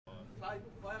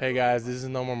Hey guys, this is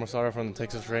Nomar Masara from the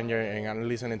Texas Ranger, and I'm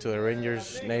listening to the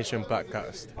Rangers Nation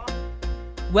podcast.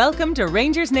 Welcome to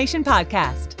Rangers Nation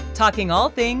Podcast, talking all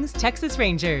things Texas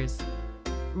Rangers.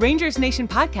 Rangers Nation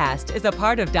Podcast is a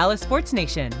part of Dallas Sports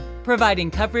Nation,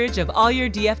 providing coverage of all your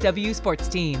DFW sports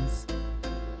teams.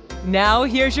 Now,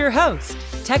 here's your host,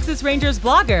 Texas Rangers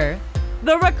blogger,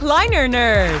 the Recliner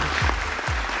Nerd.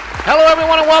 Hello,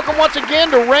 everyone, and welcome once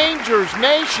again to Rangers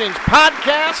Nation's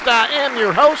podcast. I am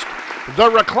your host,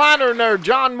 the Recliner Nerd,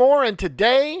 John Moore, and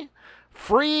today,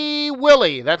 Free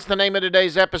Willy. That's the name of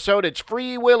today's episode. It's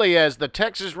Free Willy, as the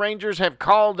Texas Rangers have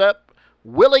called up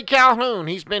Willie Calhoun.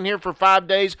 He's been here for 5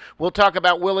 days. We'll talk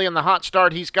about Willie and the hot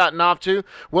start he's gotten off to.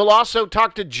 We'll also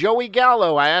talk to Joey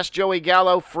Gallo. I asked Joey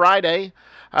Gallo Friday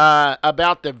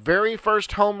about the very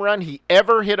first home run he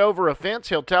ever hit over a fence.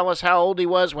 He'll tell us how old he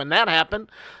was when that happened.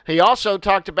 He also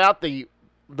talked about the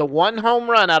one home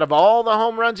run out of all the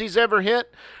home runs he's ever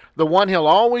hit, the one he'll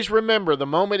always remember. The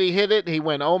moment he hit it, he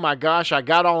went, oh my gosh, I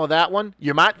got all of that one.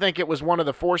 You might think it was one of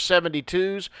the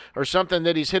 472s or something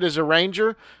that he's hit as a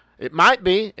Ranger. It might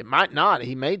be. It might not.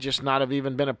 He may just not have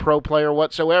even been a pro player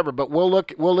whatsoever. But we'll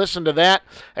listen to that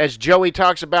as Joey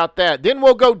talks about that. Then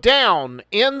we'll go down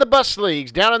in the bus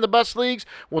leagues. Down in the bus leagues,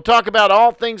 we'll talk about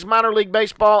all things minor league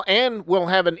baseball, and we'll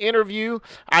have an interview.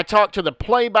 I talked to the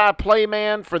play-by-play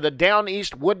man for the Down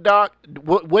East Wood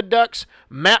Ducks,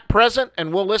 Matt Present,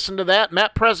 and we'll listen to that.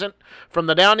 Matt Present from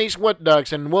the Down East Wood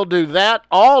Ducks, and we'll do that,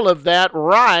 all of that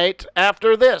right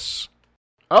after this.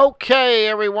 Okay,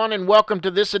 everyone, and welcome to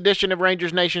this edition of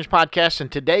Rangers Nation's podcast, and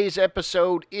today's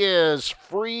episode is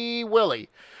Free Willy.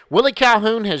 Willie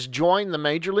Calhoun has joined the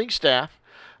Major League staff.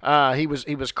 He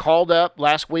was called up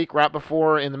last week right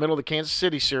before, in the middle of the Kansas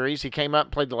City series. He came up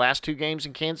and played the last 2 games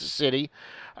in Kansas City.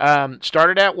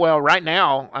 Started out well. Right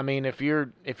now, I mean, if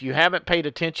you haven't paid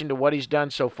attention to what he's done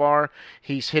so far,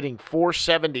 he's hitting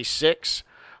 .476.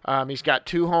 He's got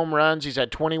 2 home runs. He's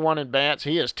had 21 at-bats.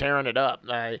 He is tearing it up.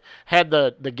 Had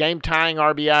the game-tying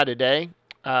RBI today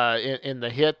in the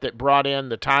hit that brought in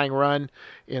the tying run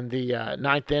in the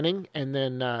 9th inning. And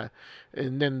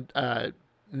then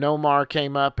Nomar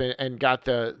came up and got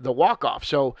the walk-off.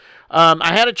 So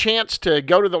I had a chance to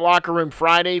go to the locker room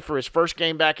Friday for his first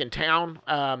game back in town.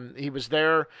 He was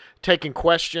there taking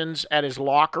questions at his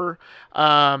locker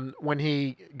when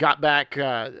he got back.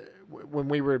 When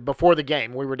we were before the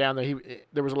game, we were down there.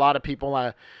 There was a lot of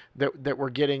people that were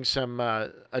getting some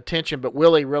attention, but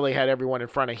Willie really had everyone in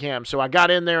front of him. So I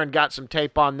got in there and got some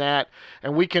tape on that,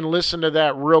 and we can listen to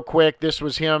that real quick. This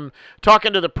was him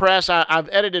talking to the press. I've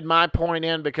edited my point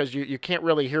in because you can't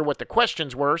really hear what the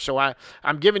questions were, so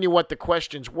I'm giving you what the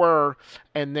questions were,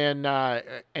 and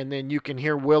then you can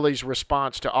hear Willie's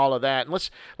response to all of that. And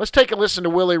let's take a listen to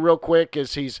Willie real quick,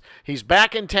 as he's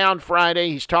back in town Friday.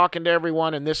 He's talking to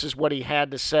everyone, and this is what he had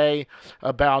to say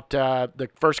about the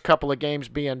first couple of games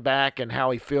being back and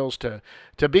how he feels to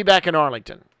be back in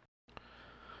Arlington.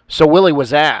 So Willie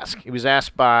was asked. He was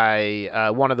asked by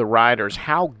one of the writers,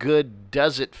 how good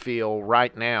does it feel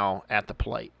right now at the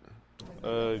plate?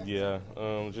 Yeah,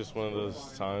 just one of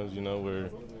those times, where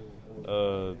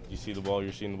you see the ball,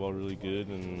 you're seeing the ball really good,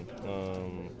 and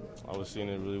I was seeing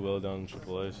it really well down in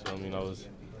AAA. So I was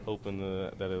hoping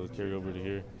that it would carry over to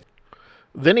here.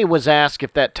 Then he was asked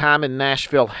if that time in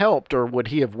Nashville helped, or would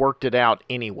he have worked it out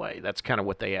anyway? That's kind of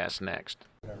what they asked next.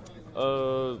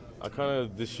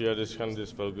 This year I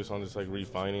just focused on just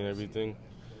refining everything.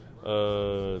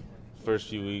 First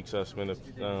few weeks I spent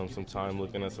some time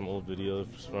looking at some old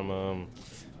videos from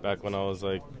back when I was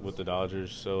with the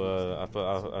Dodgers. So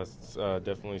I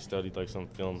definitely studied some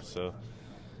film. So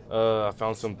I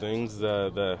found some things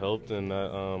that helped, and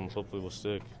that hopefully will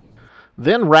stick.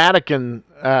 Then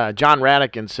John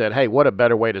Radican said, hey, what a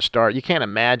better way to start. You can't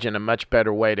imagine a much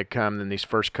better way to come than these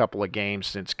first couple of games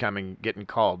since getting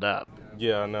called up.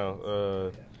 Yeah, I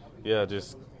know.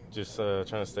 Just trying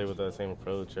to stay with that same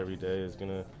approach every day is going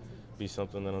to be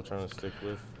something that I'm trying to stick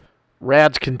with.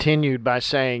 Rads continued by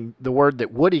saying the word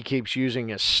that Woody keeps using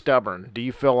is stubborn. Do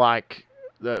you feel like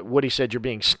Woody said you're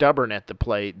being stubborn at the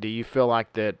plate? Do you feel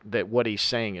like that what he's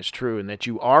saying is true and that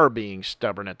you are being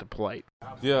stubborn at the plate?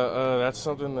 Yeah, that's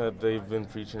something that they've been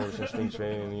preaching ever since spring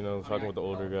training, talking with the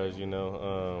older guys,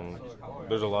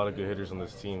 there's a lot of good hitters on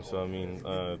this team. So,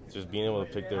 just being able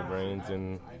to pick their brains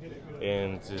and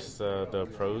just the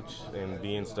approach and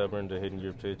being stubborn to hitting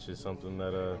your pitch is something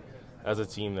that, as a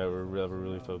team, that we're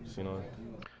really focusing on.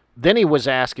 Then he was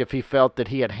asked if he felt that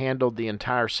he had handled the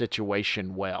entire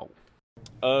situation well.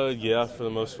 Yeah, for the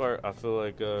most part, I feel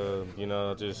like,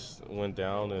 I just went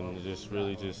down and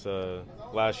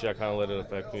last year I kind of let it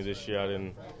affect me. This year I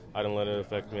didn't let it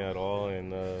affect me at all,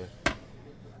 and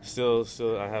still,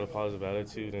 I had a positive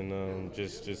attitude and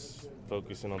just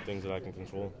focusing on things that I can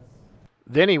control.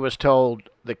 Then he was told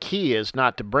the key is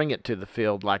not to bring it to the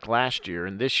field like last year.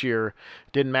 And this year,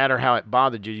 didn't matter how it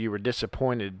bothered you, you were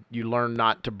disappointed. You learned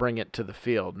not to bring it to the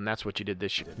field, and that's what you did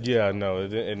this year. Yeah, no,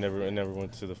 it never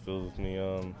went to the field with me.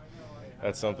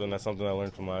 That's something I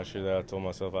learned from last year that I told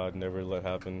myself I'd never let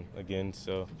happen again.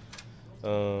 So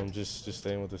just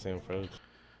staying with the same approach.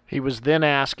 He was then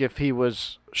asked if he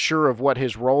was sure of what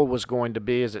his role was going to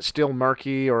be. Is it still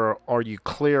murky, or are you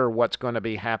clear what's going to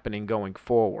be happening going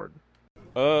forward?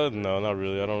 No, not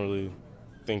really. I don't really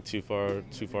think too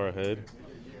far ahead.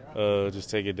 Just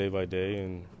take it day by day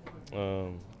and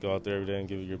go out there every day and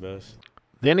give it your best.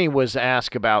 Then he was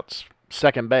asked about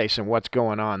second base and what's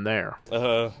going on there.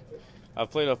 I've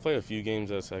played a few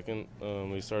games at second.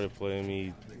 We started playing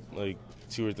me like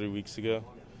 2 or 3 weeks ago.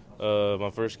 My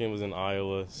first game was in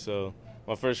Iowa, so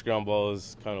my first ground ball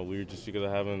is kind of weird just because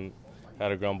I haven't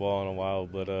had a ground ball in a while.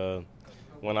 But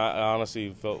when I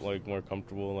honestly felt like more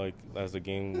comfortable like as the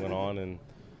game went on, and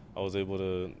I was able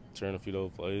to turn a few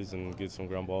double plays and get some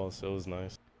ground balls, so it was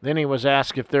nice. Then he was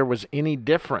asked if there was any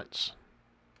difference.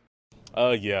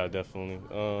 Yeah, definitely.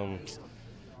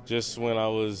 Just when I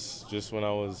was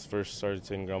first started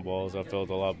taking ground balls, I felt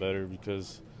a lot better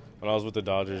because when I was with the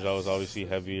Dodgers, I was obviously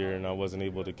heavier and I wasn't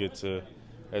able to get to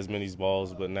as many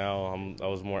balls. But now I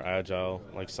was more agile,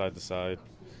 like side to side,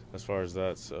 as far as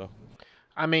that. So,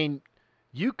 I mean,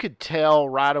 you could tell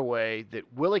right away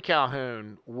that Willie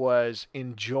Calhoun was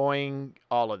enjoying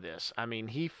all of this. I mean,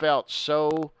 he felt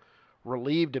so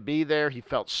relieved to be there. He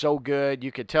felt so good.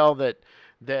 You could tell that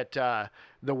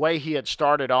the way he had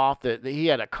started off, that he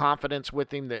had a confidence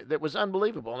with him that was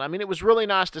unbelievable. And I mean, it was really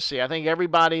nice to see. I think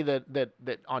everybody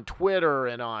that on Twitter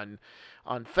and on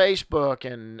Facebook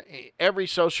and every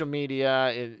social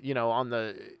media, you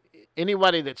know,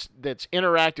 anybody that's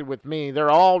interacted with me,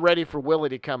 they're all ready for Willie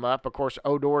to come up. Of course,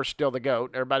 Odor's still the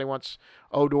GOAT. Everybody wants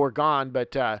Odor gone,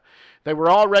 but they were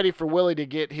all ready for Willie to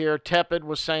get here. Tepid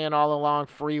was saying all along,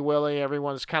 free Willie.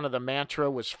 Everyone's kind of the mantra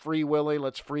was free Willie,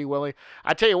 let's free Willie.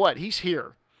 I tell you what, he's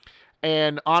here.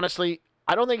 And honestly,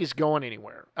 I don't think he's going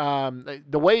anywhere.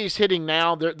 The way he's hitting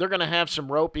now, they're going to have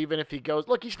some rope even if he goes.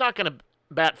 Look, he's not going to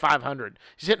bat 500.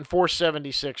 He's hitting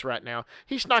 476 right now.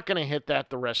 He's not going to hit that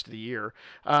the rest of the year.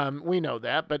 We know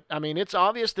that, but I mean, it's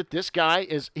obvious that this guy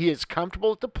is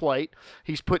comfortable at the plate.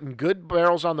 He's putting good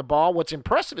barrels on the ball. What's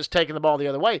impressive is taking the ball the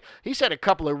other way. He's had a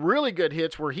couple of really good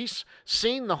hits where he's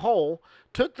seen the hole,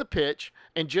 took the pitch,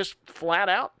 and just flat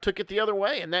out took it the other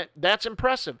way, and that's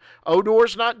impressive.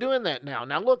 Odor's not doing that now.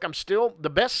 Now, look, I'm still the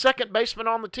best second baseman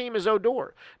on the team is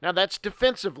Odor. Now, that's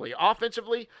defensively.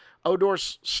 Offensively,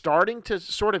 Odor's starting to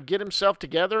sort of get himself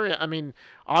together. I mean,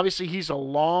 obviously he's a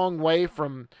long way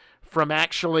from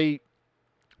actually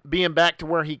being back to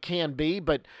where he can be,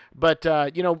 but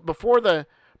you know, before the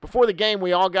game,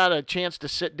 we all got a chance to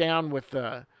sit down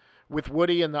with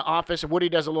Woody in the office, and Woody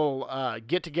does a little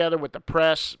get-together with the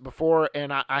press before,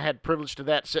 and I had privilege to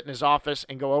that, sit in his office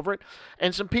and go over it.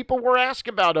 And some people were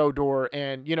asking about Odor,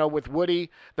 and, you know, with Woody,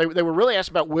 they were really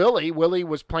asking about Willie. Willie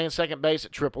was playing second base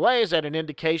at AAA. Is that an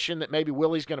indication that maybe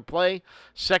Willie's going to play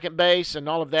second base and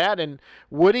all of that? And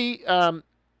Woody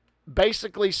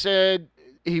basically said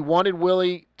he wanted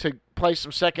Willie to play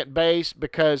some second base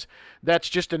because that's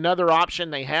just another option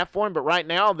they have for him. But right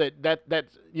now that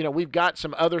you know, we've got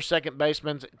some other second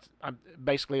basemen. I'm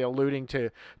basically alluding to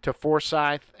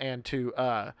Forsythe and to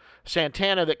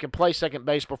Santana that can play second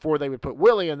base before they would put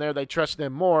Willie in there. They trust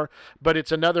them more, but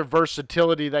it's another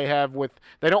versatility they have with.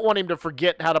 They don't want him to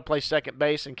forget how to play second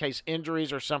base in case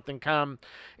injuries or something come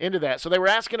into that. So they were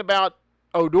asking about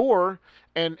Odor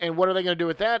and what are they going to do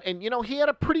with that? And, you know, he had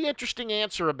a pretty interesting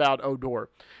answer about Odor.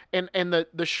 And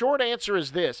the short answer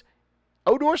is this.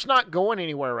 Odor's not going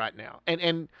anywhere right now.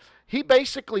 And he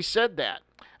basically said that.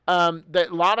 That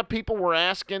a lot of people were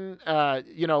asking,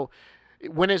 you know,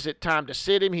 when is it time to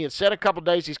sit him? He had sat a couple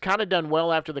days. He's kind of done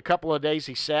well after the couple of days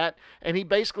he sat. And he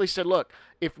basically said, look,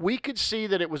 if we could see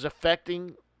that it was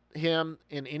affecting him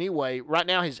in any way. Right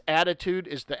now his attitude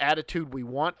is the attitude we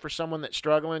want for someone that's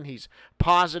struggling. He's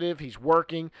positive, he's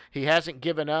working, he hasn't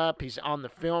given up, he's on the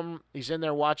film, he's in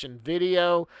there watching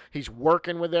video, he's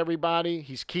working with everybody,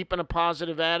 he's keeping a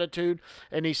positive attitude.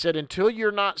 And he said until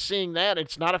you're not seeing that,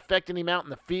 it's not affecting him out in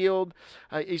the field.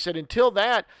 He said until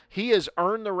that, he has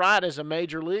earned the right as a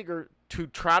major leaguer to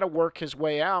try to work his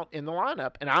way out in the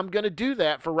lineup. And I'm going to do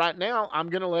that for right now. I'm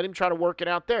going to let him try to work it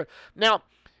out there. Now,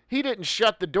 he didn't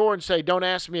shut the door and say, "Don't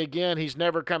ask me again. He's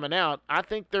never coming out." I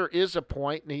think there is a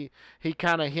point, and he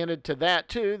kind of hinted to that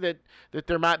too, that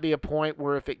there might be a point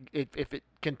where if it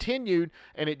continued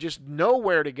and it just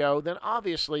nowhere to go, then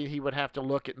obviously he would have to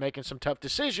look at making some tough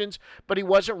decisions, but he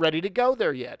wasn't ready to go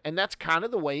there yet. And that's kind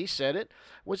of the way he said it,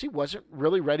 was he wasn't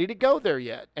really ready to go there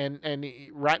yet. And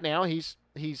right now he's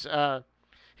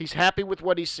happy with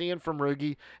what he's seeing from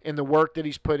Ruge and the work that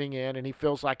he's putting in, and he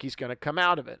feels like he's going to come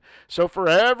out of it. So for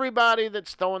everybody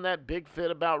that's throwing that big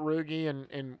fit about Ruge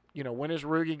and when is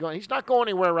Ruge going? He's not going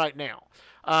anywhere right now.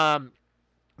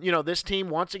 This team,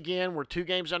 once again, we're 2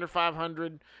 games under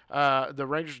 500. The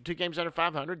Rangers are 2 games under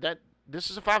 500.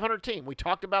 This is a 500 team. We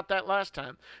talked about that last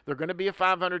time. They're going to be a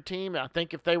 500 team. I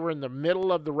think if they were in the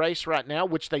middle of the race right now,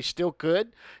 which they still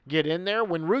could get in there,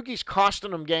 when Ruge's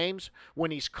costing them games,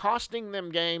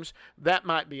 that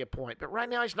might be a point. But right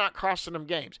now he's not costing them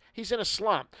games. He's in a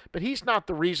slump, but he's not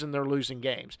the reason they're losing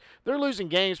games. They're losing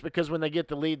games because when they get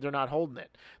the lead, they're not holding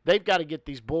it. They've got to get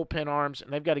these bullpen arms,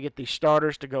 and they've got to get these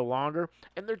starters to go longer,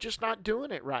 and they're just not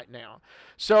doing it right now.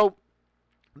 So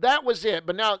that was it.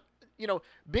 But now,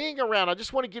 being around, I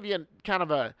just want to give you kind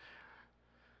of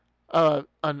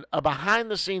a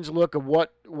behind-the-scenes look of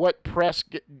what press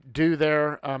do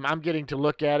there. I'm getting to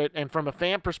look at it, and from a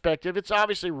fan perspective, it's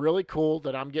obviously really cool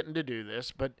that I'm getting to do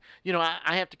this. But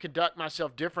I have to conduct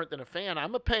myself different than a fan.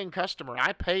 I'm a paying customer.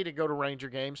 I pay to go to Ranger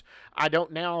games. I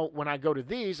don't now. When I go to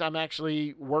these, I'm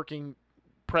actually working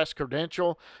press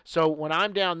credential. So when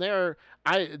I'm down there,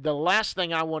 the last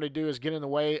thing I want to do is get in the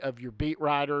way of your beat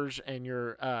writers and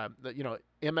your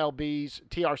MLBs,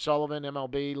 T.R. Sullivan,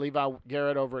 MLB, Levi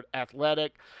Garrett over at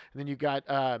Athletic, and then you got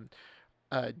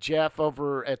Jeff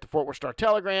over at the Fort Worth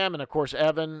Star-Telegram, and of course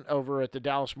Evan over at the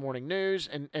Dallas Morning News,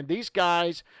 and these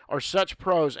guys are such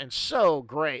pros and so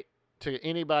great to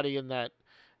anybody in that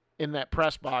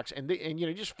press box, and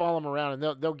just follow them around,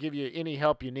 and they'll give you any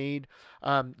help you need.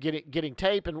 Getting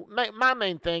tape, and my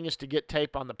main thing is to get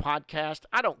tape on the podcast.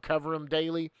 I don't cover them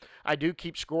daily. I do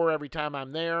keep score every time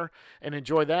I'm there and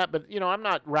enjoy that, but I'm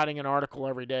not writing an article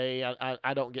every day.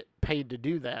 I don't get paid to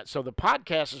do that. So the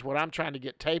podcast is what I'm trying to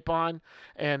get tape on,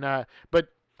 and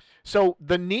So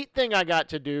the neat thing I got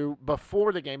to do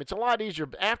before the game, it's a lot easier.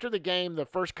 After the game, the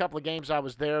first couple of games I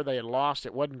was there, they had lost.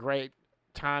 It wasn't great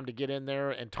time to get in there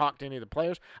and talk to any of the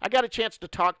players. I got a chance to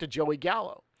talk to Joey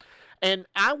Gallo, and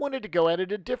I wanted to go at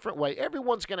it a different way.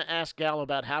 Everyone's going to ask Gallo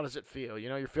about how does it feel.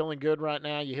 You're feeling good right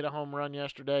now. You hit a home run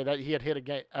yesterday. That he had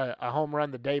hit a home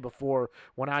run the day before.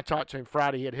 When I talked to him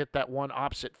Friday, he had hit that one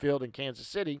opposite field in Kansas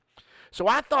City. So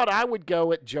I thought I would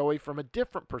go at Joey from a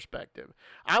different perspective.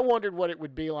 I wondered what it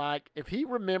would be like if he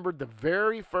remembered the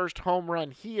very first home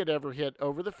run he had ever hit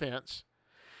over the fence.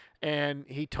 And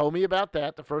he told me about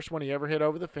that, the first one he ever hit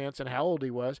over the fence, and how old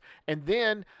he was. And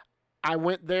then I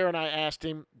went there and I asked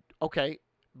him, okay,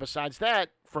 besides that,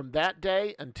 from that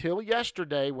day until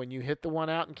yesterday when you hit the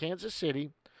one out in Kansas City,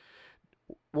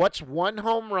 what's one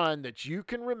home run that you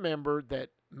can remember that,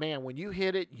 man, when you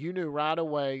hit it, you knew right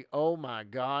away, oh my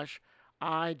gosh,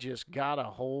 I just got a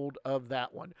hold of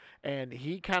that one. And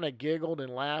he kind of giggled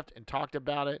and laughed and talked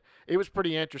about it. It was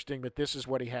pretty interesting, but this is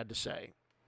what he had to say.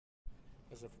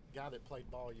 As a guy that played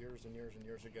ball years and years and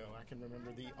years ago, I can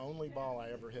remember the only ball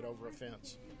I ever hit over a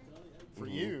fence. For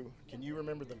you, can you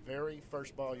remember the very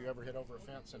first ball you ever hit over a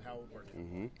fence, and how old were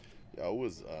you? Yeah, I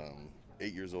was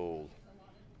 8 years old,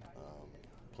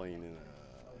 playing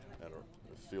at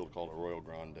a field called Arroyo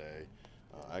Grande.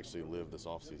 I actually lived this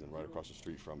offseason right across the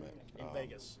street from it. In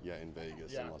Vegas? Yeah, in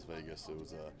Vegas, in Las Vegas. It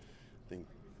was I think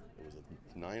it was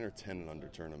a 9 or 10 and under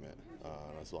tournament, and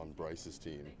I was on Bryce's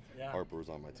team. Yeah. Harper was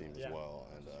on my team as well,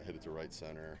 and I hit it to right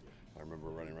center. I remember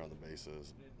running around the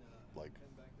bases, like,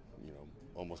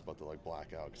 almost about to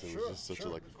black out because it was just such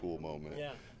a cool moment.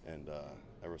 Yeah. And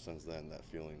ever since then, that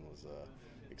feeling was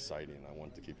exciting. I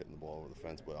wanted to keep hitting the ball over the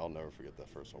fence, but I'll never forget that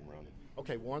first home run.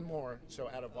 Okay, one more. So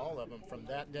out of all of them, from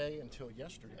that day until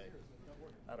yesterday,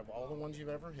 out of all the ones you've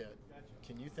ever hit,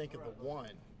 can you think of the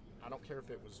one? I don't care if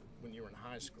it was when you were in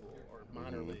high school or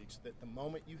minor leagues, that the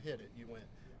moment you hit it, you went,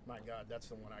 my God, that's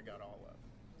the one I got all of.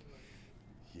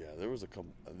 Yeah, there was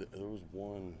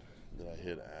one that I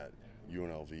hit at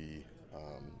UNLV,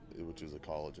 which is a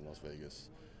college in Las Vegas.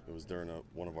 It was during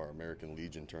one of our American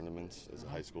Legion tournaments as a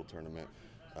high school tournament.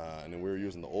 And then we were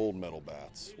using the old metal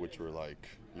bats, which were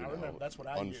that's what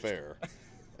I unfair. Used.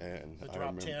 And the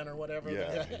drop 10 or whatever.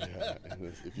 Yeah, yeah.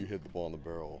 And if you hit the ball in the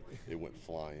barrel, it went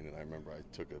flying. And I remember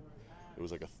it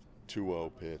was like a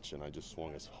 2-0 pitch, and I just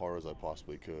swung as hard as I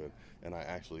possibly could. And I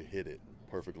actually hit it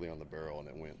perfectly on the barrel, and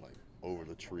it went over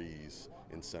the trees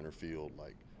in center field.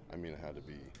 It had to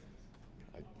be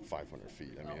 500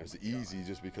 feet. I mean, it was easy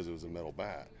just because it was a metal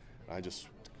bat. I just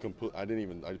I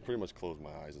pretty much closed my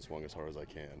eyes and swung as hard as I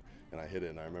can, and I hit it.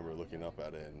 And I remember looking up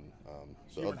at it. And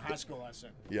so you were in high school, I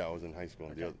said. Yeah, I was in high school.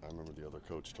 And I remember the other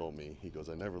coach told me, he goes,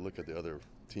 I never look at the other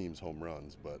team's home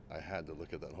runs, but I had to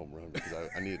look at that home run because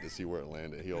I needed to see where it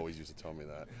landed. He always used to tell me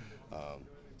that.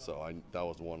 So that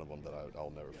was one of them that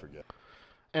I'll never forget.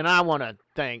 And I want to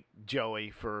thank Joey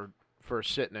for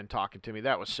sitting and talking to me.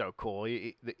 That was so cool.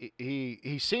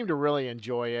 He seemed to really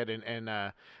enjoy it,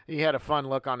 and he had a fun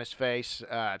look on his face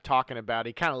talking about it.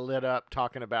 He kind of lit up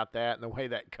talking about that and the way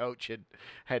that coach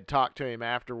had talked to him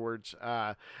afterwards.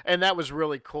 And that was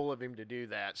really cool of him to do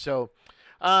that. So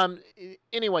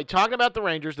anyway, talking about the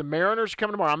Rangers, the Mariners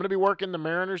coming tomorrow. I'm going to be working the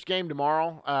Mariners game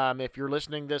tomorrow. If you're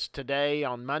listening this today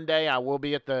on Monday, I will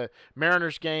be at the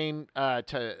Mariners game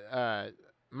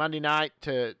Monday night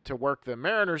to work the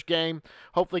Mariners game.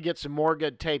 Hopefully get some more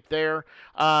good tape there.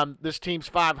 This team's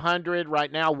 500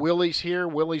 right now. Willie's here.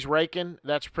 Willie's raking.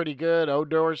 That's pretty good.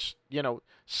 Odor's,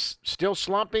 still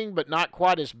slumping, but not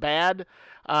quite as bad.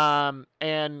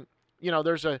 And,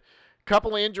 there's a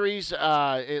couple of injuries.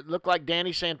 It looked like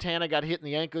Danny Santana got hit in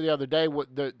the ankle the other day.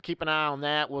 Keep an eye on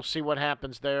that. We'll see what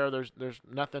happens there. There's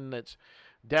nothing that's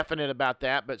definite about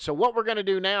that. But so what we're going to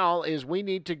do now is we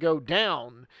need to go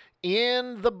down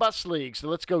in the bus league. So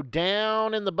let's go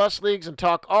down in the bus leagues and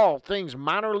talk all things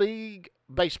minor league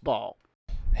baseball.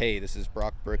 Hey, this is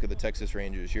Brock Burke of the Texas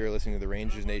Rangers. You're listening to the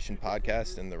Rangers Nation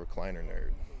podcast and the Recliner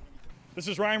Nerd. This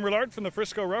is Ryan Rillard from the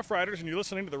Frisco Rough Riders, and you're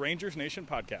listening to the Rangers Nation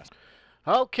podcast.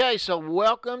 Okay, so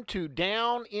welcome to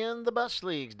Down in the Bus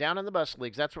Leagues. Down in the Bus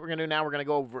Leagues. That's what we're going to do now. We're going to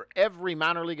go over every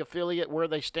minor league affiliate, where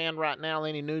they stand right now,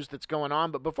 any news that's going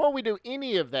on. But before we do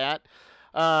any of that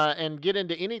and get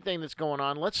into anything that's going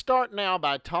on, let's start now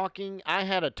by talking. I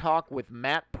had a talk with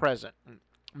Matt Present.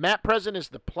 Matt Present is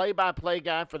the play-by-play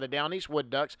guy for the Down East Wood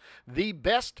Ducks, the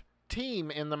best team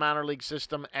in the minor league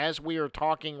system as we are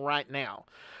talking right now.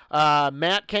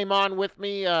 Matt came on with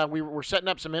me. We were setting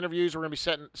up some interviews. We're going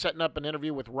to be setting up an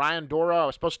interview with Ryan Dora. I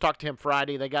was supposed to talk to him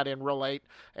Friday. They got in real late,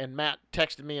 and Matt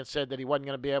texted me and said that he wasn't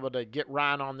going to be able to get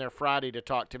Ryan on there Friday to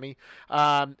talk to me.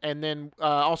 And then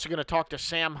also going to talk to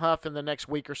Sam Huff in the next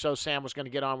week or so. Sam was going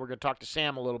to get on. We're going to talk to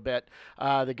Sam a little bit,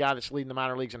 the guy that's leading the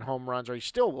minor leagues in home runs, or he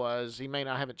still was. He may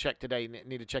not. I haven't checked today.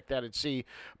 Need to check that and see.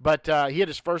 But he hit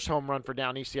his first home run for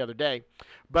Down East the other day.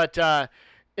 But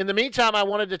in the meantime, I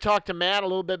wanted to talk to Matt a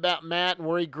little bit about Matt and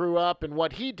where he grew up and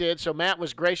what he did. So Matt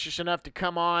was gracious enough to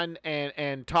come on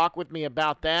and talk with me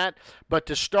about that. But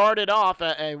to start it off,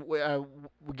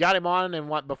 we got him on,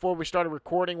 and before we started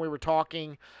recording, we were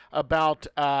talking about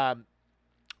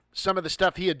some of the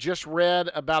stuff he had just read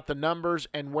about the numbers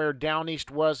and where Down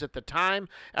East was at the time.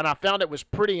 And I found it was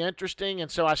pretty interesting. And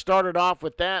so I started off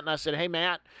with that, and I said, hey,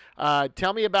 Matt,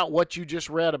 tell me about what you just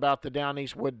read about the Down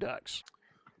East Wood Ducks.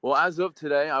 Well, as of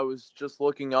today, I was just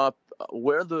looking up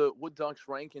where the Wood Ducks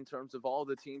rank in terms of all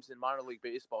the teams in minor league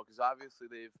baseball, because obviously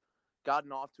they've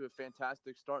gotten off to a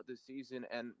fantastic start this season,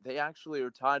 and they actually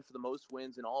are tied for the most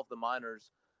wins in all of the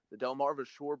minors. The Delmarva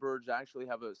Shorebirds actually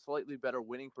have a slightly better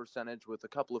winning percentage with a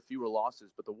couple of fewer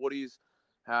losses, but the Woodies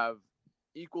have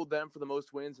equaled them for the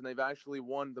most wins, and they've actually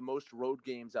won the most road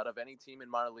games out of any team in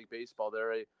minor league baseball.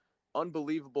 They're a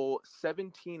unbelievable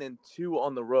 17-2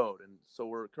 on the road, and so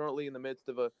we're currently in the midst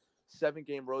of a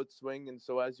 7-game road swing, and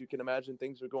so as you can imagine,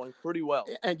 things are going pretty well.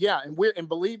 And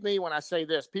believe me when I say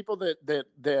this, people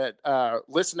that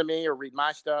listen to me or read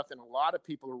my stuff, and a lot of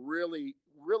people are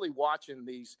really watching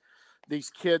these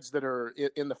kids that are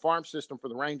in the farm system for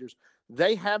the Rangers.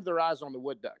 They have their eyes on the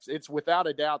Wood Ducks. It's without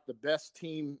a doubt the best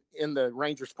team in the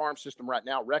Rangers farm system right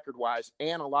now, record-wise,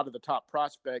 and a lot of the top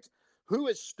prospects. Who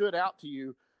has stood out to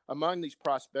you among these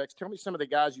prospects? Tell me some of the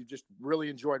guys you just really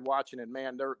enjoyed watching, and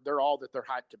man, they're all that they're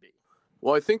hyped to be.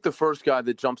 Well, I think the first guy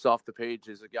that jumps off the page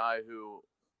is a guy who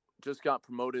just got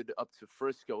promoted up to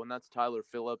Frisco, and that's Tyler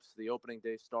Phillips, the opening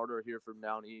day starter here from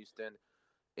Down East. And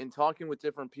in talking with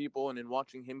different people and in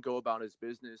watching him go about his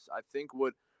business, I think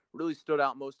what really stood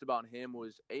out most about him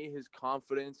was A, his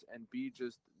confidence, and B,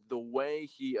 just the way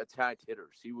he attacked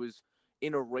hitters. He was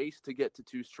in a race to get to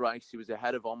 2 strikes. He was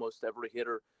ahead of almost every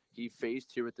hitter he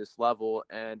faced here at this level.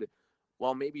 And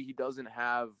while maybe he doesn't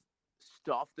have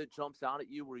stuff that jumps out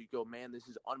at you where you go, man, this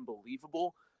is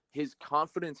unbelievable, his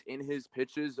confidence in his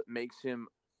pitches makes him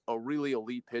a really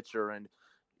elite pitcher. And,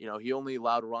 he only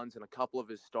allowed runs in a couple of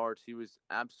his starts. He was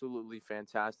absolutely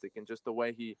fantastic. And just the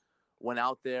way he went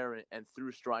out there and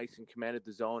threw strikes and commanded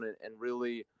the zone and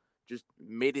really just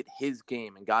made it his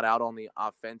game and got out on the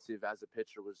offensive as a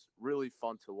pitcher was really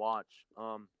fun to watch.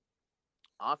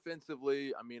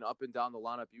 Offensively, I mean, up and down the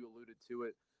lineup, you alluded to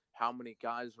it, how many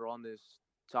guys are on this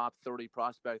top 30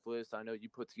 prospect list. I know you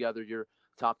put together your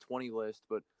top 20 list,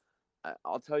 but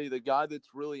I'll tell you, the guy that's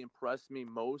really impressed me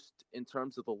most in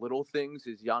terms of the little things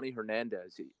is Yanni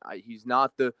Hernandez. He's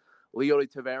not the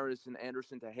Leody Taveras and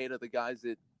Anderson Tejeda, the guys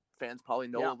that fans probably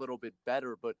know a little bit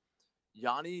better, but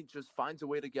Yanni just finds a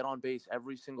way to get on base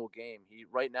every single game. He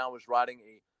right now is riding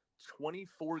a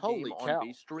 24-game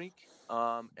on-base streak,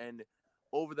 and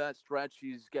over that stretch,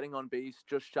 he's getting on base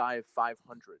just shy of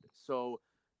 500. So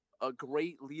a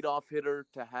great leadoff hitter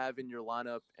to have in your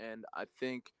lineup, and I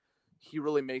think he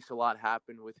really makes a lot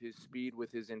happen with his speed,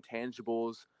 with his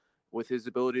intangibles, with his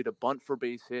ability to bunt for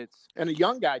base hits. And a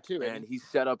young guy, too. And he's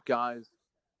set up guys.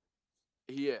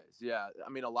 He is, yeah. I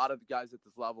mean, a lot of the guys at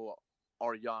this level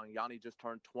are young. Yanni just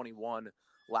turned 21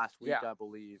 last week, I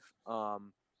believe.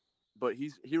 But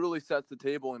he really sets the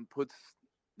table and puts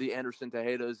the Anderson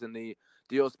Tejedas and the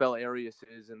Diosbel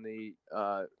Ariases and the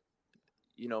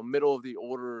middle of the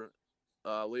order,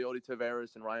 Leody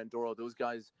Taveras and Ryan Doro, those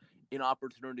guys in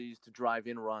opportunities to drive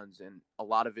in runs, and a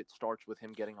lot of it starts with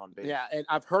him getting on base. Yeah, and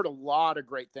I've heard a lot of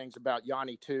great things about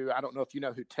Yanni too. I don't know if you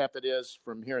know who Teppet is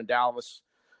from here in Dallas.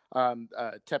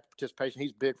 Teppet participation.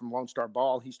 He's big from Lone Star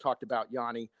Ball. He's talked about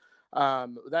Yanni.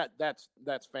 That's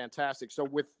fantastic. So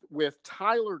with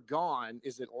Tyler gone,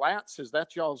 is it Latz? Is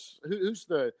that y'all's? Who's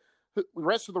the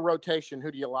rest of the rotation?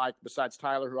 Who do you like besides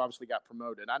Tyler, who obviously got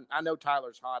promoted? I know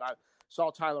Tyler's hot. I saw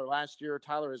Tyler last year.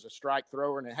 Tyler is a strike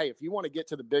thrower, and hey, if you want to get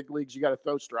to the big leagues, you got to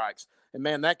throw strikes. And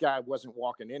man, that guy wasn't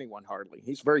walking anyone hardly.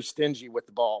 He's very stingy with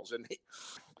the balls. And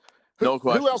no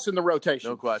question. Who else in the rotation?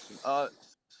 No question.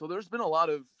 So there's been a lot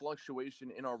of fluctuation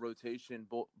in our rotation,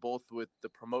 both with the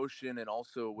promotion and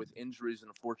also with injuries,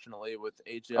 unfortunately, with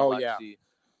AJ Alexy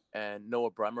and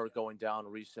Noah Bremer going down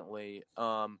recently.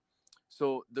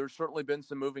 So there's certainly been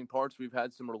some moving parts. We've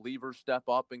had some relievers step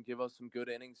up and give us some good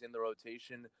innings in the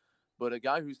rotation. But a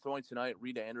guy who's throwing tonight,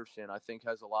 Reed Anderson, I think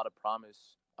has a lot of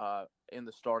promise in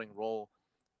the starting role.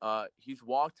 He's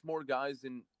walked more guys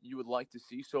than you would like to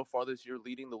see so far this year,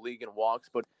 leading the league in walks,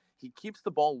 but he keeps the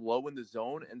ball low in the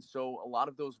zone, and so a lot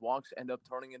of those walks end up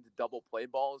turning into double play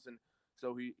balls, and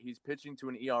so he's pitching to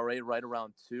an ERA right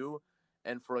around 2.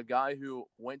 And for a guy who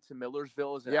went to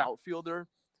Millersville as an outfielder,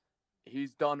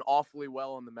 he's done awfully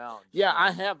well on the mound. Yeah,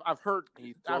 I've heard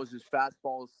he throws his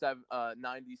fastball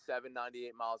 97,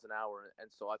 98 miles an hour,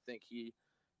 and so I think he,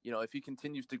 if he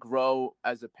continues to grow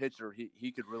as a pitcher,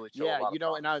 he could really show a lot of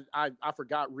promise. And I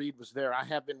forgot Reed was there. I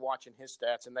have been watching his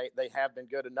stats, and they have been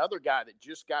good. Another guy that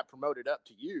just got promoted up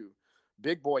to you,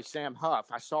 big boy Sam Huff.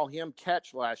 I saw him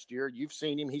catch last year. You've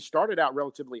seen him. He started out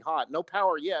relatively hot. No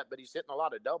power yet, but he's hitting a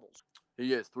lot of doubles.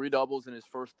 He is. 3 doubles in his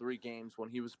first 3 games. When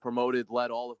he was promoted,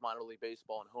 led all of minor league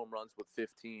baseball in home runs with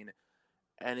 15.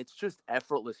 And it's just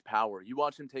effortless power. You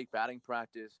watch him take batting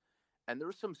practice, and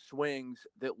there's some swings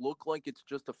that look like it's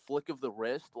just a flick of the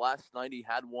wrist. Last night he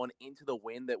had one into the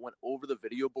wind that went over the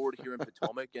video board here in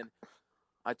Potomac. And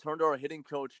I turned to our hitting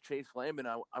coach, Chase Lamb, and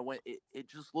I went, it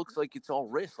just looks like it's all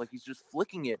wrist, like he's just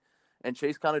flicking it. And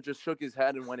Chase kind of just shook his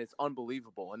head and went, it's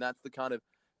unbelievable. And that's the kind of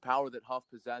power that Huff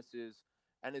possesses.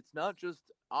 And it's not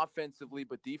just offensively,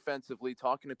 but defensively.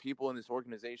 Talking to people in this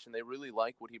organization, they really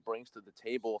like what he brings to the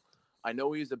table. I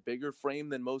know he's a bigger frame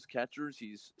than most catchers.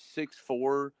 He's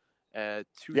 6'4", 230.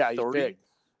 Yeah, he's big.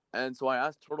 And so I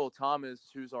asked Turtle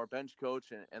Thomas, who's our bench coach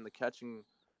and the catching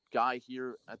guy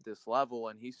here at this level,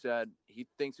 and he said he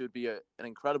thinks it would be an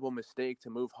incredible mistake to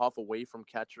move Huff away from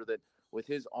catcher, that with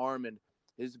his arm and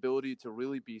his ability to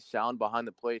really be sound behind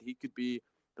the plate, he could be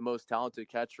the most talented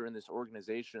catcher in this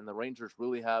organization, and the Rangers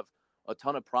really have a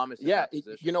ton of promise in that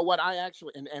position. You know what? I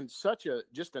actually and such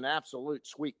just an absolute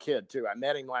sweet kid too. I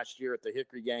met him last year at the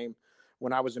Hickory game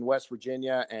when I was in West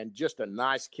Virginia, and just a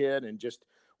nice kid and just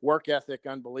work ethic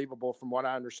unbelievable from what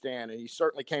I understand. And he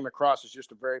certainly came across as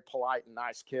just a very polite and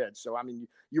nice kid. So I mean,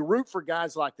 you root for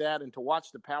guys like that, and to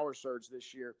watch the power surge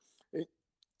this year, it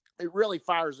really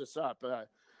fires us up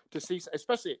to see,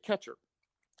 especially at catcher.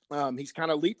 He's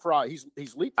kind of leapfrog. He's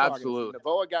leapfrogging. Absolutely.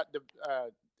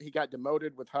 Novoa got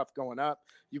demoted with Huff going up.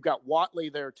 You've got Watley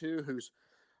there too,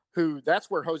 who that's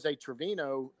where Jose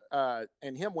Trevino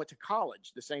and him went to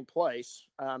college, the same place.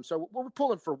 So we're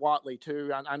pulling for Watley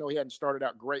too. I know he hadn't started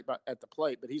out great at the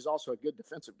plate, but he's also a good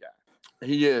defensive guy.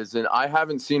 He is, and I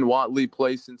haven't seen Watley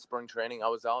play since spring training. I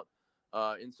was out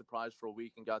in Surprise for a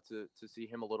week and got to see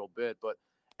him a little bit, but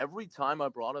every time I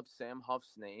brought up Sam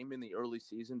Huff's name in the early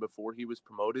season before he was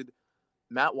promoted,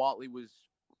 Matt Watley was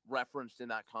referenced in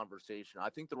that conversation. I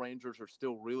think the Rangers are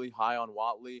still really high on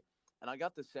Watley, and I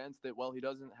got the sense that, while he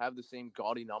doesn't have the same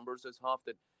gaudy numbers as Huff,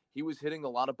 that he was hitting a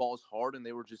lot of balls hard and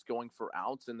they were just going for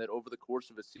outs, and that over the course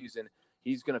of a season,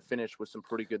 he's going to finish with some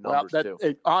pretty good Well, numbers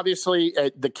too. Obviously,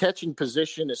 the catching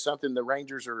position is something the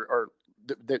Rangers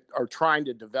that are trying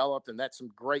to develop, and that's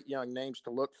some great young names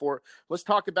to look for. Let's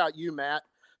talk about you, Matt.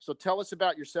 So tell us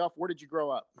about yourself. Where did you grow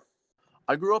up?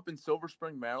 I grew up in Silver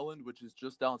Spring, Maryland, which is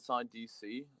just outside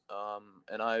D.C.,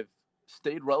 and I've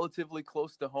stayed relatively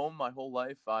close to home my whole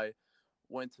life. I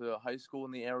went to high school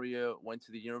in the area, went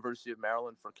to the University of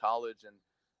Maryland for college, and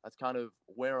that's kind of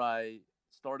where I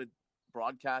started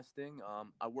broadcasting.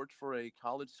 I worked for a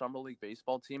college summer league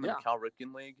baseball team in the Cal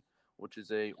Ripken League, which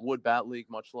is a wood bat league,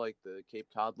 much like the Cape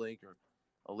Cod League or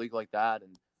a league like that.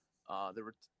 And there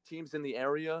were teams in the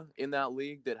area in that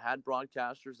league that had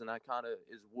broadcasters, and that kind of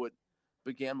is what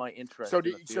began my interest. So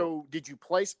did you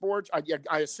play sports?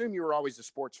 I assume you were always a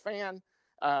sports fan.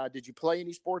 Did you play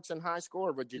any sports in high school,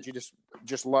 or did you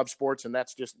just love sports and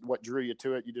that's just what drew you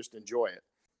to it? You just enjoy it?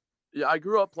 Yeah, I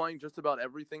grew up playing just about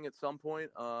everything at some point.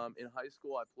 In high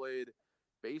school, I played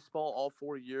baseball all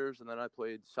 4 years, and then I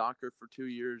played soccer for 2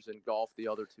 years and golf the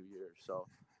other 2 years. So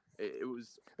it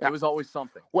was always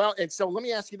something. Well, and so let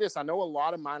me ask you this. I know a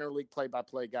lot of minor league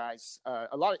play-by-play guys.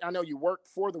 I know you work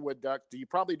for the Wood Ducks. Do you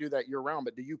probably do that year-round,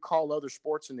 but do you call other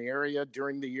sports in the area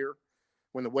during the year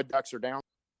when the Wood Ducks are down?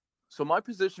 So my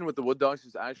position with the Wood Ducks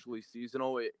is actually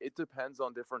seasonal. It depends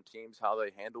on different teams, how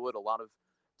they handle it. A lot of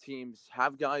teams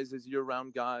have guys as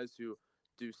year-round guys who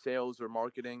do sales or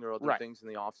marketing or other things in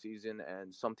the off season,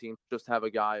 and some teams just have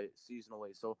a guy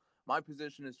seasonally. So my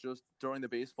position is just during the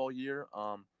baseball year.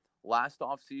 Last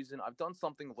off season, I've done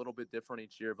something a little bit different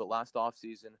each year, but last off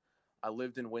season, I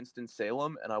lived in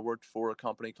Winston-Salem, and I worked for a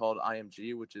company called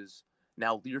IMG, which is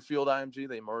now Learfield IMG.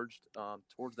 They merged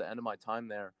towards the end of my time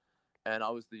there, and I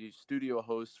was the studio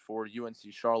host for UNC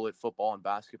Charlotte football and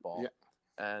basketball.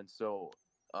 Yeah. And so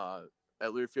at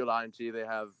Learfield IMG, they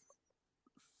have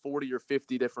 40 or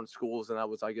 50 different schools, and that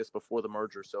was, I guess, before the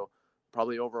merger. So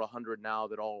probably over 100 now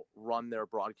that all run their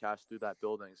broadcast through that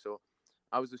building. So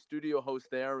I was a studio host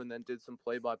there, and then did some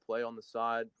play-by-play on the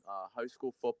side, high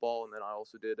school football, and then I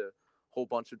also did a whole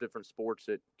bunch of different sports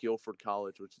at Guilford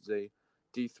College, which is a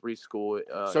D3 school.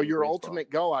 So your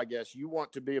ultimate goal, I guess, you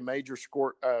want to be a major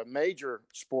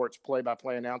sports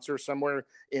play-by-play announcer somewhere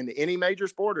in any major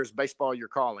sport, or is baseball your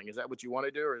calling? Is that what you want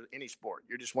to do, or any sport?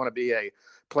 You just want to be a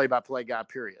play-by-play guy,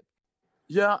 period?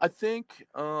 Yeah, I think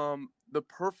the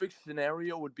perfect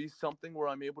scenario would be something where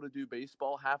I'm able to do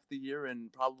baseball half the year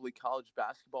and probably college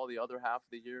basketball the other half of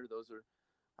the year. Those are,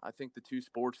 I think, the two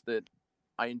sports that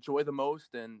I enjoy the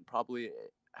most and probably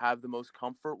have the most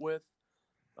comfort with.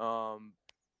 I'm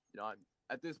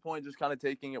at this point just kind of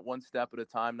taking it one step at a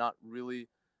time, not really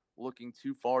looking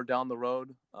too far down the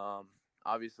road.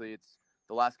 Obviously, it's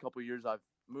the last couple of years I've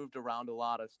moved around a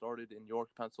lot. I started in York,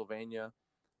 Pennsylvania,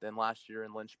 then last year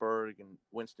in Lynchburg and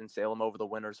Winston-Salem over the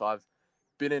winter. So I've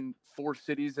been in 4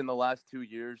 cities in the last 2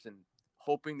 years and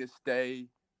hoping to stay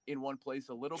in one place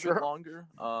a little bit longer.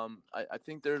 I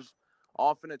think there's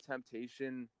often a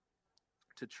temptation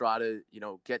to try to,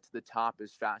 get to the top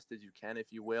as fast as you can, if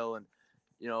you will. And,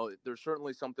 there's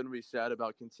certainly something to be said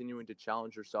about continuing to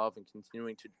challenge yourself and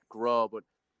continuing to grow. But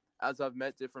as I've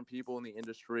met different people in the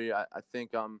industry, I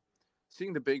think I'm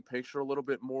seeing the big picture a little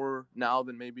bit more now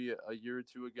than maybe a year or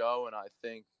two ago. And I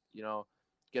think,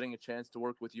 getting a chance to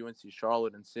work with UNC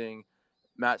Charlotte and seeing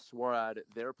Matt Swarad,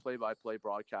 their play-by-play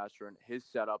broadcaster, and his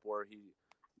setup where he,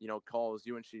 calls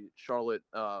UNC Charlotte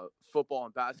football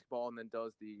and basketball, and then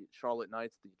does the Charlotte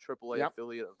Knights, the AAA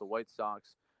affiliate of the White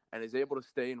Sox, and is able to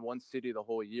stay in one city the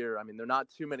whole year. I mean, there are not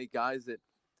too many guys that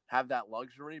have that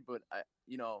luxury, but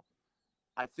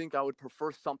I think I would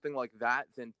prefer something like that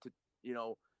than to,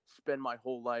 spend my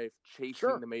whole life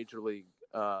chasing the major league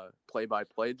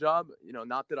play-by-play job.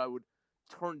 Not that I would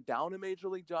turn down a major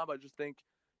league job. I just think,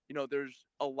 there's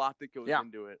a lot that goes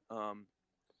into it,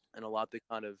 and a lot that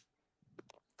kind of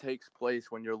takes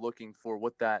place when you're looking for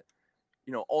what that,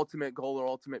 ultimate goal or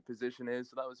ultimate position is.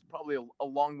 So that was probably a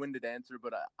long-winded answer,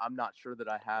 but I'm not sure that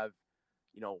I have,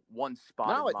 one spot.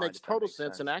 No, it makes total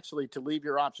sense. And actually, to leave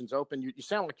your options open, you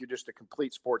sound like you're just a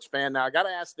complete sports fan. Now, I got to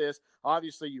ask this.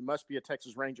 Obviously, you must be a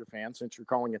Texas Ranger fan since you're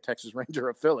calling a Texas Ranger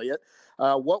affiliate.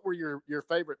 What were your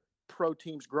favorite pro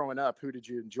teams growing up? Who did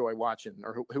you enjoy watching,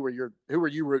 or who were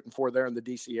you rooting for there in the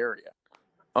DC area?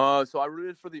 So I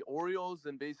rooted for the Orioles,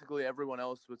 and basically everyone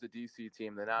else was a DC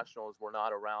team. The Nationals were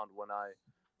not around when I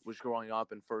was growing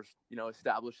up and first,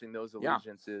 establishing those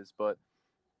allegiances. But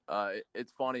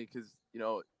it's funny because,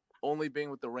 only being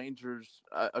with the Rangers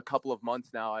a couple of months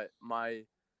now,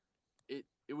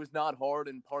 it was not hard,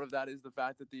 and part of that is the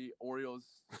fact that the Orioles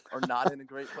are not in a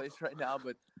great place right now.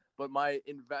 But my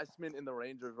investment in the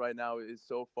Rangers right now is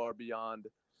so far beyond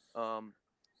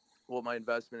what my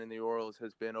investment in the Orioles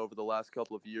has been over the last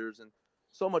couple of years. And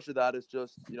so much of that is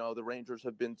just, the Rangers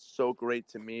have been so great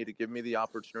to me to give me the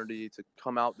opportunity to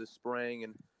come out this spring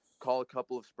and call a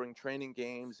couple of spring training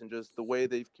games, and just the way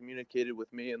they've communicated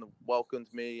with me and welcomed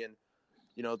me, and,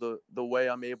 the way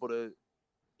I'm able to,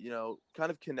 kind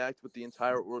of connect with the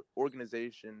entire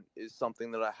organization is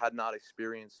something that I had not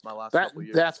experienced my last couple of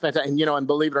years. That's fantastic. And, and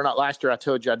believe it or not, last year I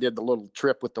told you I did the little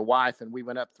trip with the wife, and we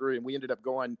went up through, and we ended up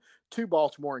going to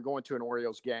Baltimore and going to an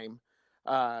Orioles game.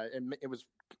 And it was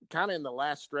kind of in the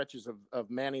last stretches of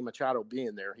Manny Machado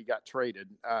being there. He got traded,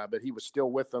 but he was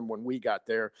still with them when we got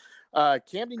there.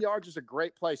 Camden Yards is a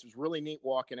great place. It was really neat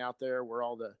walking out there where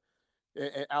all the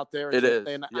out there. It is.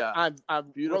 And yeah. I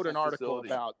wrote an article facility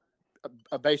about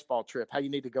a baseball trip, how you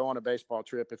need to go on a baseball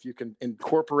trip. If you can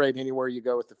incorporate anywhere you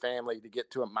go with the family to get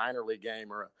to a minor league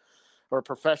game or a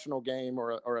professional game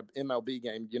or a MLB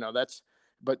game,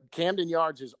 but Camden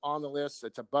Yards is on the list.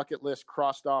 It's a bucket list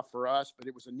crossed off for us, but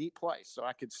it was a neat place. So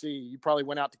I could see, you probably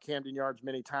went out to Camden Yards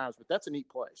many times, but that's a neat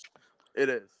place. It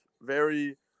is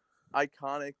very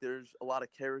iconic. There's a lot of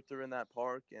character in that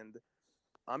park, and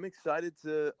I'm excited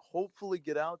to hopefully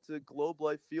get out to Globe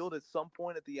Life Field at some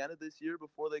point at the end of this year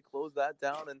before they close that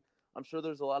down. And I'm sure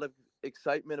there's a lot of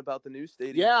excitement about the new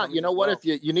stadium. Yeah, you know what? Well.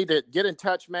 If you need to get in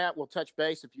touch, Matt, we'll touch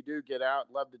base if you do get out.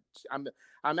 Love to.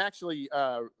 I'm actually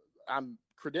I'm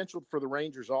credentialed for the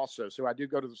Rangers also, so I do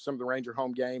go to some of the Ranger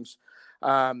home games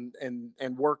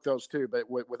and work those too. But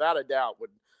without a doubt, would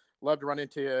love to run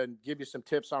into you and give you some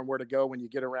tips on where to go when you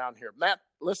get around here. Matt,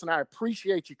 listen, I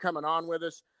appreciate you coming on with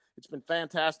us. It's been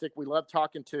fantastic. We love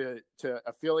talking to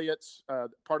affiliates,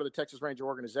 part of the Texas Ranger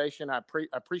organization. I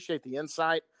appreciate the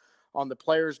insight on the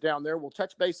players down there. We'll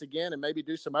touch base again and maybe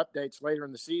do some updates later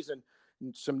in the season.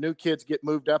 And some new kids get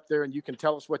moved up there, and you can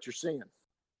tell us what you're seeing.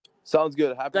 Sounds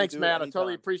good. Happy Thanks, to do Matt. it I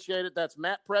totally anytime. appreciate it. That's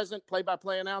Matt Present,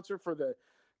 play-by-play announcer for the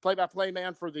play-by-play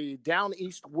man for the Down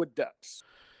East Wood Ducks.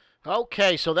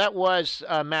 Okay, so that was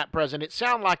Matt Present. It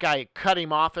sounded like I cut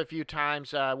him off a few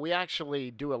times. We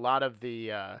actually do a lot of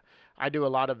the I do a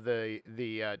lot of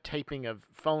the taping of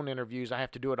phone interviews. I have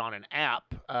to do it on an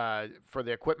app for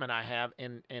the equipment I have,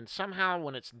 and somehow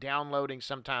when it's downloading,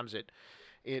 sometimes it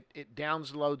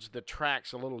downloads the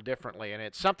tracks a little differently, and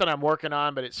it's something I'm working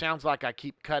on, but it sounds like I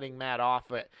keep cutting Matt off,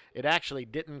 but it actually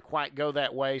didn't quite go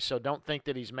that way, so don't think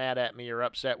that he's mad at me or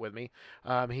upset with me.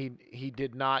 He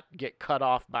did not get cut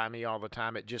off by me all the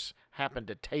time. It just happened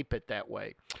to tape it that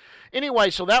way. Anyway,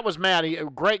 so that was Matt. A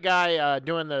great guy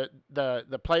doing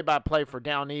the play-by-play for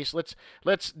Down East.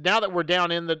 Let's now that we're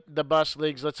down in the bus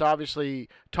leagues, let's obviously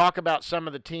talk about some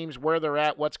of the teams, where they're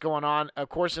at, what's going on. Of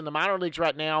course, in the minor leagues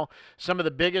right now, some of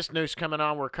the biggest news coming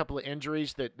on were a couple of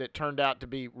injuries that turned out to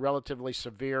be relatively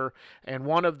severe, and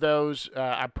one of those,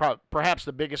 perhaps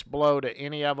the biggest blow to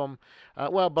any of them,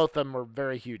 both of them were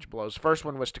very huge blows. First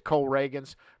one was to Cole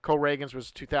Reagans. Cole Reagans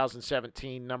was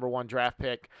 2017 number 1 draft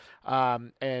pick,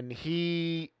 and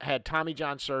he had Tommy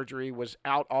John surgery, was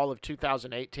out all of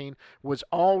 2018, was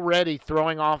already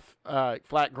throwing off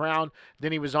flat ground.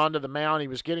 Then he was onto the mound. He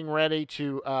was getting ready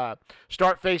to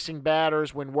start facing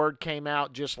batters when word came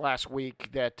out just last week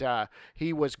that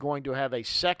he was going to have a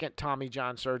second Tommy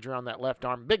John surgery on that left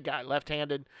arm. Big guy,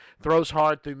 left-handed, throws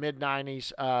hard through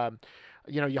mid-90s.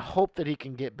 You hope that he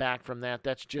can get back from that.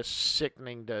 That's just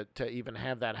sickening to even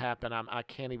have that happen. I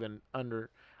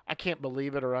can't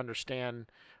believe it or understand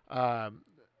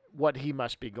what he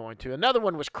must be going to. Another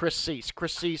one was Chris Cease.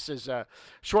 Chris Cease is a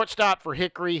shortstop for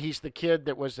Hickory. He's the kid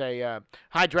that was a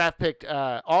high draft pick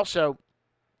also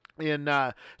in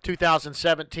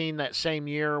 2017. That same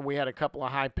year, we had a couple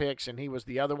of high picks, and he was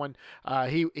the other one.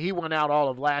 He went out all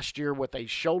of last year with a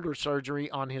shoulder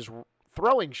surgery on his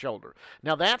throwing shoulder.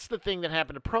 Now, that's the thing that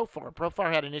happened to Profar.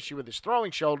 Profar had an issue with his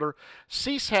throwing shoulder.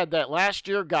 Cease had that last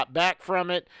year, got back from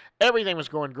it. Everything was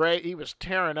going great. He was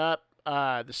tearing up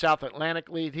the South Atlantic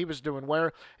League. He was doing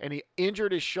well, and he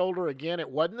injured his shoulder again.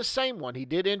 It wasn't the same one. He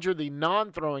did injure the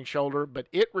non-throwing shoulder, but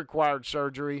it required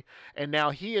surgery, and now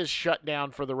he is shut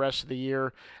down for the rest of the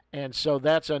year. And so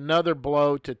that's another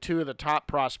blow to two of the top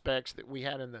prospects that we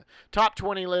had in the top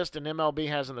 20 list and MLB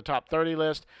has in the top 30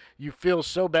 list. You feel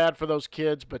so bad for those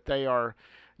kids, but they are,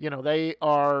 injuries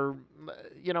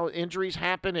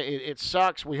happen. It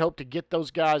sucks. We hope to get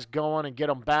those guys going and get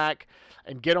them back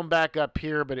up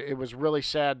here, but it was really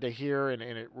sad to hear, and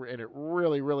it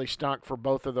really, really stunk for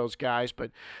both of those guys.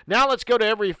 But now let's go to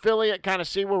every affiliate, kind of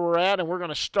see where we're at, and we're going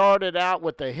to start it out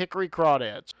with the Hickory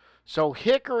Crawdads. So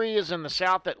Hickory is in the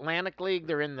South Atlantic League.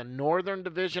 They're in the Northern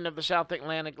Division of the South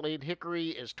Atlantic League. Hickory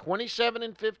is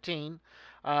 27-15.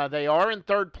 They are in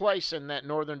third place in that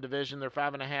Northern Division. They're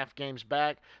 5.5 games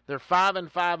back. They're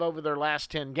 5-5 over their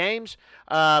last 10 games,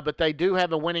 but they do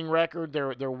have a winning record.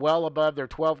 They're well above. They're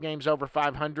 12 games over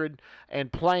 500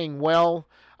 and playing well.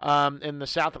 In the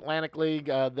South Atlantic League,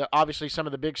 obviously some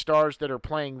of the big stars that are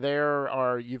playing there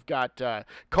are, you've got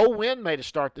Cole Wynn made a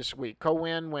start this week. Cole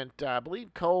Wynn went, I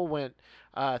believe Cole went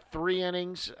 3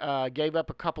 innings, gave up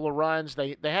a couple of runs.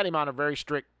 They had him on a very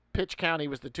strict pitch count. He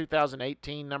was the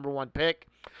 2018 number 1 pick.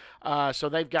 So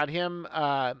they've got him.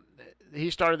 He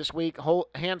started this week.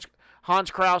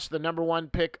 Hans Kraus, the number 1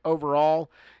 pick overall,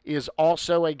 is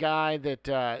also a guy that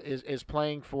is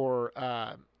playing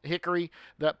for Hickory.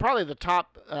 Probably the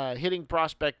top hitting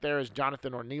prospect there is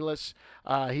Jonathan Ornelas.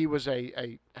 He was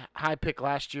a high pick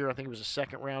last year. I think he was a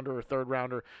 2nd rounder or 3rd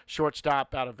rounder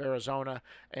shortstop out of Arizona,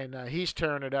 and he's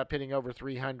tearing it up, hitting over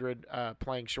 300,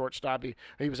 playing shortstop.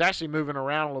 He was actually moving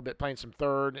around a little bit, playing some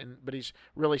third, but he's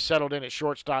really settled in at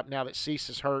shortstop now that Cease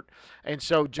is hurt. And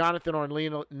so Jonathan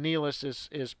Ornelas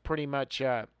is pretty much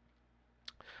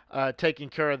taking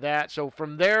care of that. So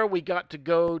from there, we got to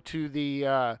go to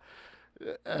the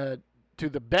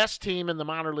best team in the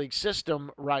minor league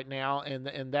system right now,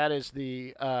 and that is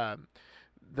the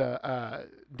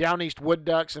Down East Wood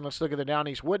Ducks. And let's look at the Down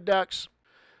East Wood Ducks.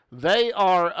 They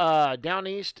are Down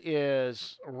East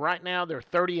is right now they're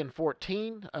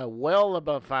 30-14, well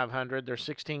above 500. They're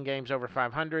 16 games over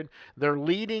 500. They're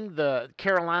leading the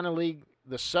Carolina League,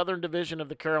 the Southern Division of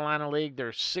the Carolina League.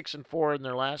 They're 6-4 in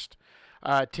their last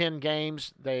 10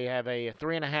 games. They have a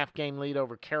 3.5 game lead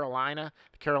over Carolina,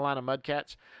 the Carolina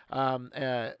Mudcats.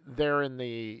 They're in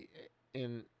the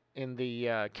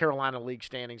Carolina League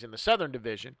standings in the Southern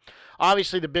Division.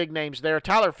 Obviously, the big names there.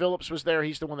 Tyler Phillips was there.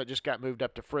 He's the one that just got moved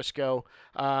up to Frisco.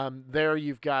 There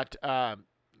you've got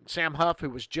Sam Huff,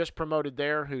 who was just promoted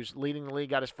there, who's leading the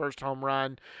league, got his first home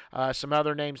run. Some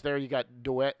other names there. You got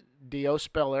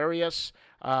Diospel Arias.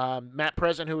 Matt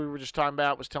Present, who we were just talking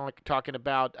about, was talking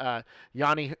about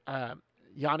Yanni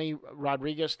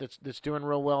Rodriguez, that's doing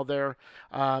real well there.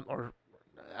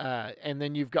 And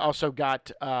then you've also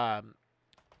got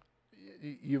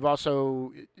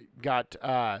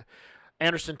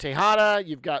Anderson Tejada.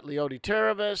 You've got Leody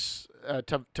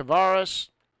Tavares.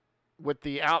 With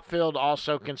the outfield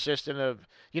also consistent of,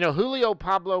 Julio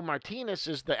Pablo Martinez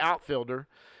is the outfielder.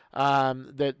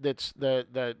 That's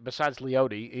the besides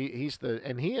Leody,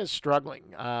 he is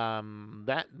struggling.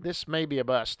 This may be a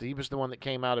bust. He was the one that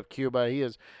came out of Cuba.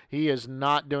 He is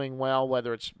not doing well,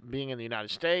 whether it's being in the United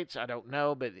States, I don't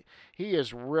know, but he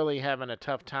is really having a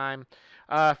tough time.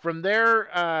 From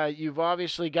there, you've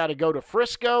obviously got to go to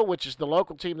Frisco, which is the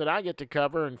local team that I get to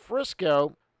cover. And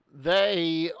Frisco,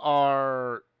 they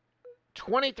are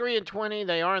 23-20.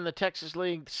 They are in the Texas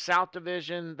League South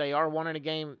Division. They are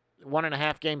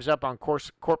 1.5 games up on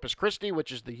Corpus Christi,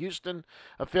 which is the Houston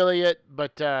affiliate,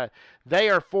 but they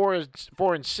are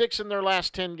 4-6 in their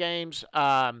last 10 games.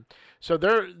 So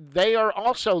they are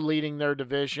also leading their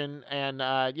division, and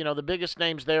the biggest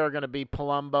names there are going to be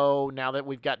Palumbo. Now that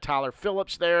we've got Tyler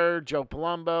Phillips there, Joe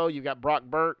Palumbo, you got Brock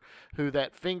Burt, who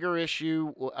that finger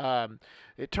issue.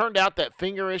 It turned out that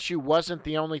finger issue wasn't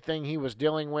the only thing he was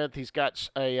dealing with. He's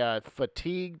got a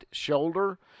fatigued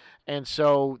shoulder. And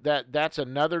so that's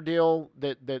another deal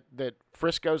that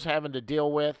Frisco's having to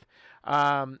deal with.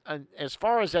 And as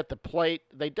far as at the plate,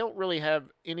 they don't really have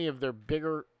any of their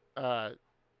bigger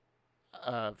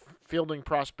fielding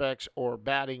prospects or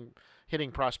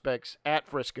hitting prospects at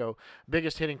Frisco.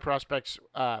 Biggest hitting prospects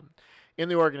in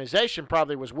the organization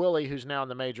probably was Willie, who's now in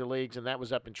the major leagues, and that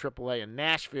was up in AAA in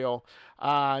Nashville.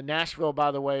 Nashville, by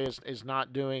the way, is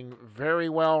not doing very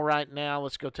well right now.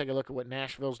 Let's go take a look at what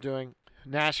Nashville's doing.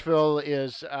 Nashville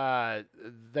is they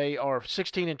are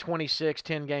 16-26,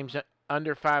 10 games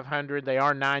under 500. They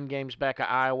are 9 games back of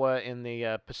Iowa in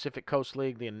the Pacific Coast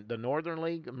League, the Northern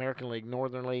League, American League,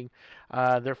 Northern League.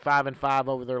 They're 5-5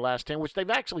 over their last 10, which they've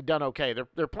actually done okay.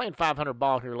 They're playing 500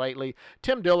 ball here lately.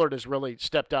 Tim Dillard has really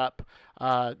stepped up.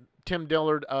 Tim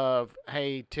Dillard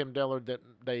that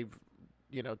they've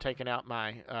taken out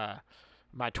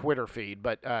my Twitter feed,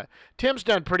 but Tim's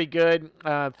done pretty good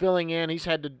filling in. He's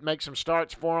had to make some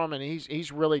starts for him, and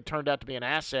he's really turned out to be an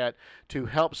asset to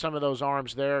help some of those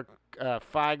arms there.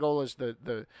 Feigl is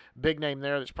the big name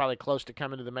there that's probably close to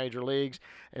coming to the major leagues.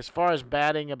 As far as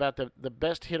batting, about the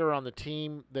best hitter on the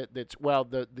team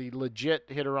the legit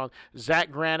hitter on,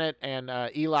 Zach Granite and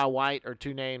Eli White are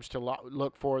 2 names to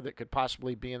look for that could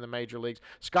possibly be in the major leagues.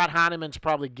 Scott Heineman's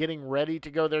probably getting ready to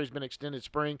go there. He's been extended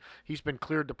spring. He's been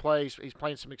cleared to play. He's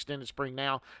playing some extended spring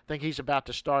now. I think he's about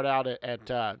to start out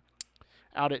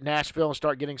at Nashville and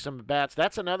start getting some bats.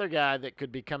 That's another guy that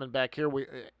could be coming back here.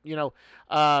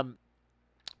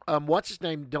 what's his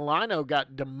name, Delino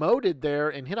got demoted there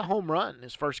and hit a home run in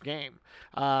his first game,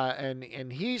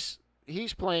 and he's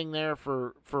playing there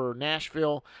for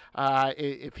Nashville.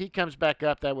 If he comes back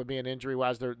up, that would be an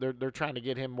injury-wise. They're trying to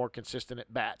get him more consistent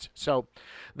at bats. So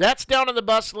that's down in the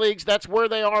bus leagues. That's where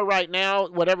they are right now,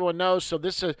 what everyone knows. So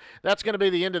that's going to be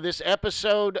the end of this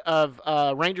episode of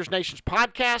Rangers Nation's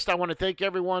podcast. I want to thank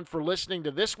everyone for listening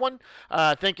to this one.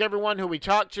 Thank everyone who we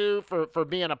talked to for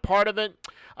being a part of it.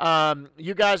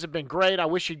 You guys have been great. I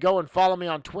wish you'd go and follow me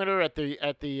on Twitter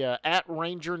at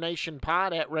Ranger Nation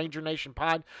Pod, at Ranger Nation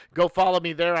Pod. Go follow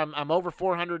me there. I'm over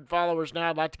 400 followers now.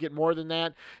 I'd like to get more than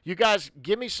that. You guys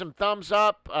give me some thumbs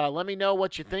up. Let me know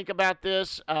what you think about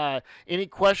this. Any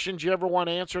questions you ever want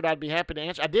answered, I'd be happy to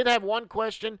answer. I did have one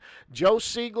question. Joe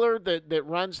Siegler that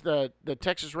runs the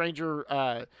Texas Ranger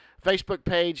Facebook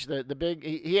page, the big,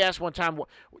 he asked one time,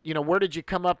 where did you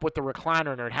come up with the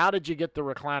recliner nerd? How did you get the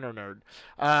recliner nerd?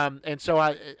 And so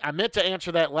I meant to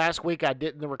answer that last week. I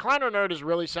didn't. The recliner nerd is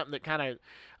really something that kind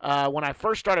of, when I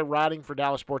first started writing for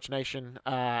Dallas Sports Nation,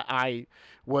 I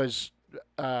was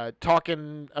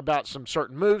talking about some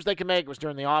certain moves they can make. It was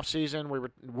during the off season.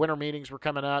 Winter meetings were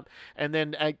coming up, and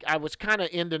then I was kind of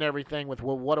ending everything with,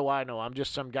 well, what do I know? I'm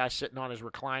just some guy sitting on his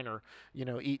recliner,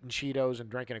 eating Cheetos and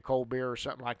drinking a cold beer or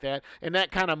something like that. And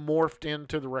that kind of morphed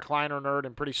into the recliner nerd,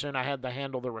 and pretty soon I had the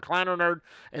handle the recliner nerd,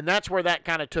 and that's where that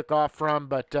kind of took off from.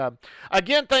 But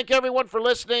again, thank everyone for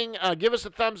listening. Give us a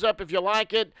thumbs up if you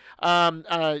like it.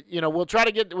 We'll try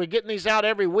to we're getting these out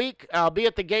every week. I'll be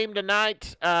at the game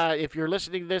tonight. If you're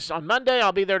listening to this on Monday,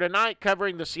 I'll be there tonight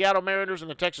covering the Seattle Mariners and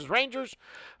the Texas Rangers.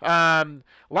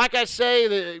 Like I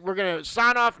say, we're going to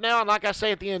sign off now, and like I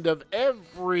say at the end of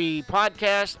every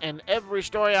podcast and every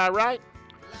story I write,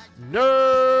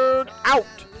 nerd out.